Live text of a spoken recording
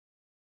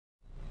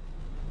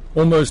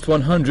Almost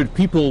 100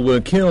 people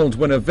were killed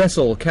when a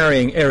vessel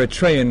carrying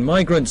Eritrean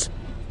migrants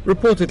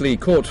reportedly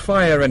caught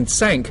fire and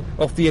sank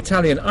off the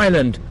Italian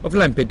island of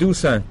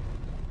Lampedusa.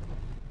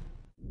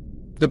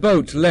 The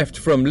boat left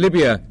from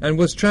Libya and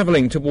was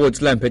travelling towards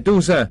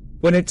Lampedusa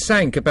when it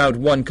sank about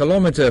 1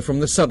 kilometre from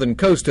the southern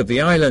coast of the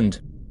island.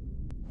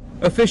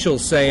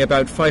 Officials say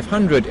about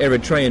 500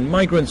 Eritrean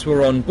migrants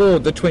were on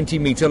board the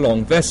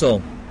 20-metre-long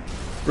vessel.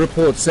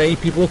 Reports say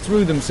people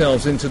threw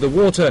themselves into the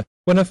water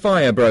when a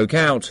fire broke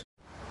out.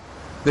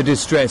 The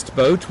distressed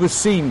boat was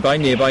seen by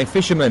nearby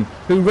fishermen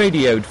who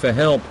radioed for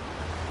help.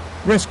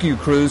 Rescue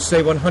crews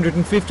say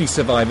 150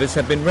 survivors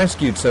have been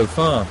rescued so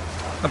far.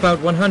 About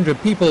 100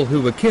 people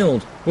who were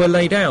killed were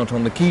laid out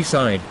on the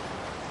quayside.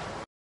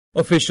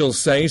 Officials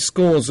say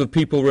scores of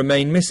people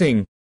remain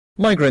missing.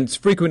 Migrants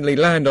frequently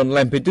land on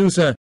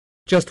Lampedusa,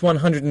 just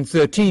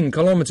 113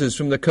 kilometres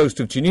from the coast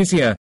of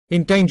Tunisia,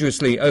 in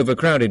dangerously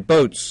overcrowded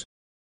boats.